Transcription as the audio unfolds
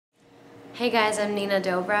Hey guys, I'm Nina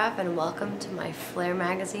Dobrev and welcome to my Flare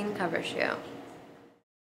magazine cover shoot.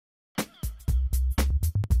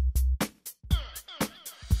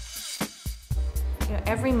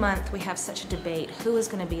 Every month we have such a debate, who is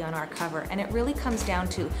going to be on our cover, and it really comes down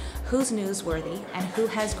to who's newsworthy and who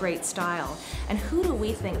has great style, and who do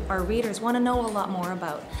we think our readers want to know a lot more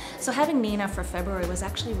about. So having Nina for February was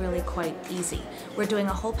actually really quite easy. We're doing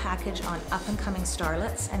a whole package on up-and-coming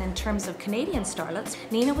starlets, and in terms of Canadian starlets,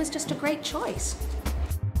 Nina was just a great choice.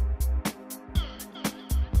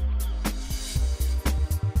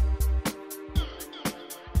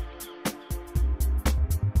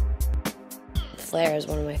 Flare is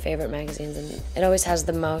one of my favorite magazines, and it always has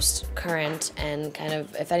the most current and kind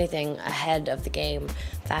of, if anything, ahead of the game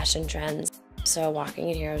fashion trends. So walking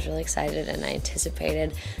in here I was really excited and I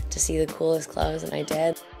anticipated to see the coolest clothes, and I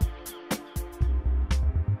did.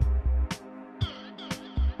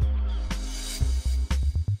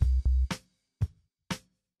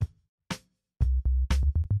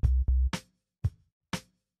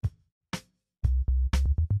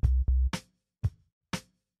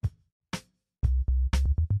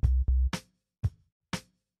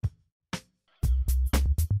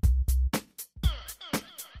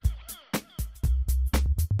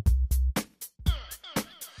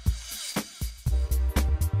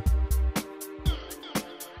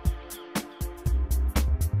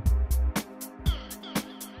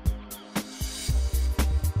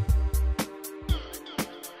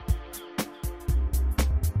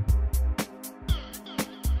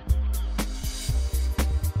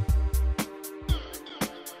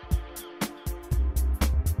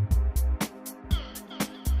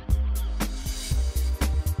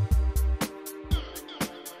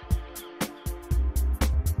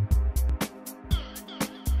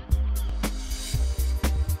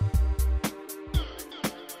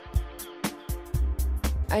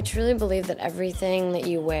 I truly believe that everything that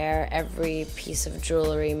you wear, every piece of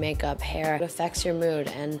jewelry, makeup, hair, it affects your mood,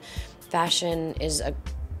 and fashion is a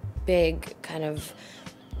big kind of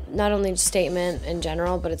not only statement in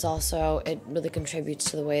general, but it really contributes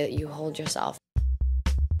to the way that you hold yourself.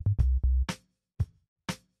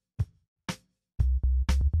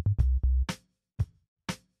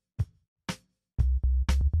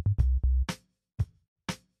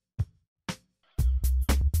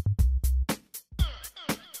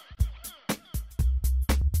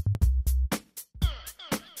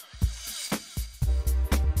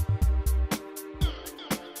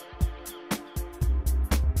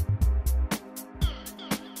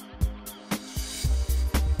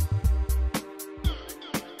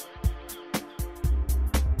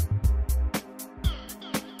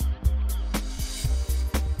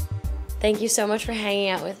 Thank you so much for hanging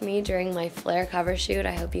out with me during my Flare cover shoot.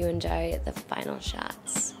 I hope you enjoy the final shot.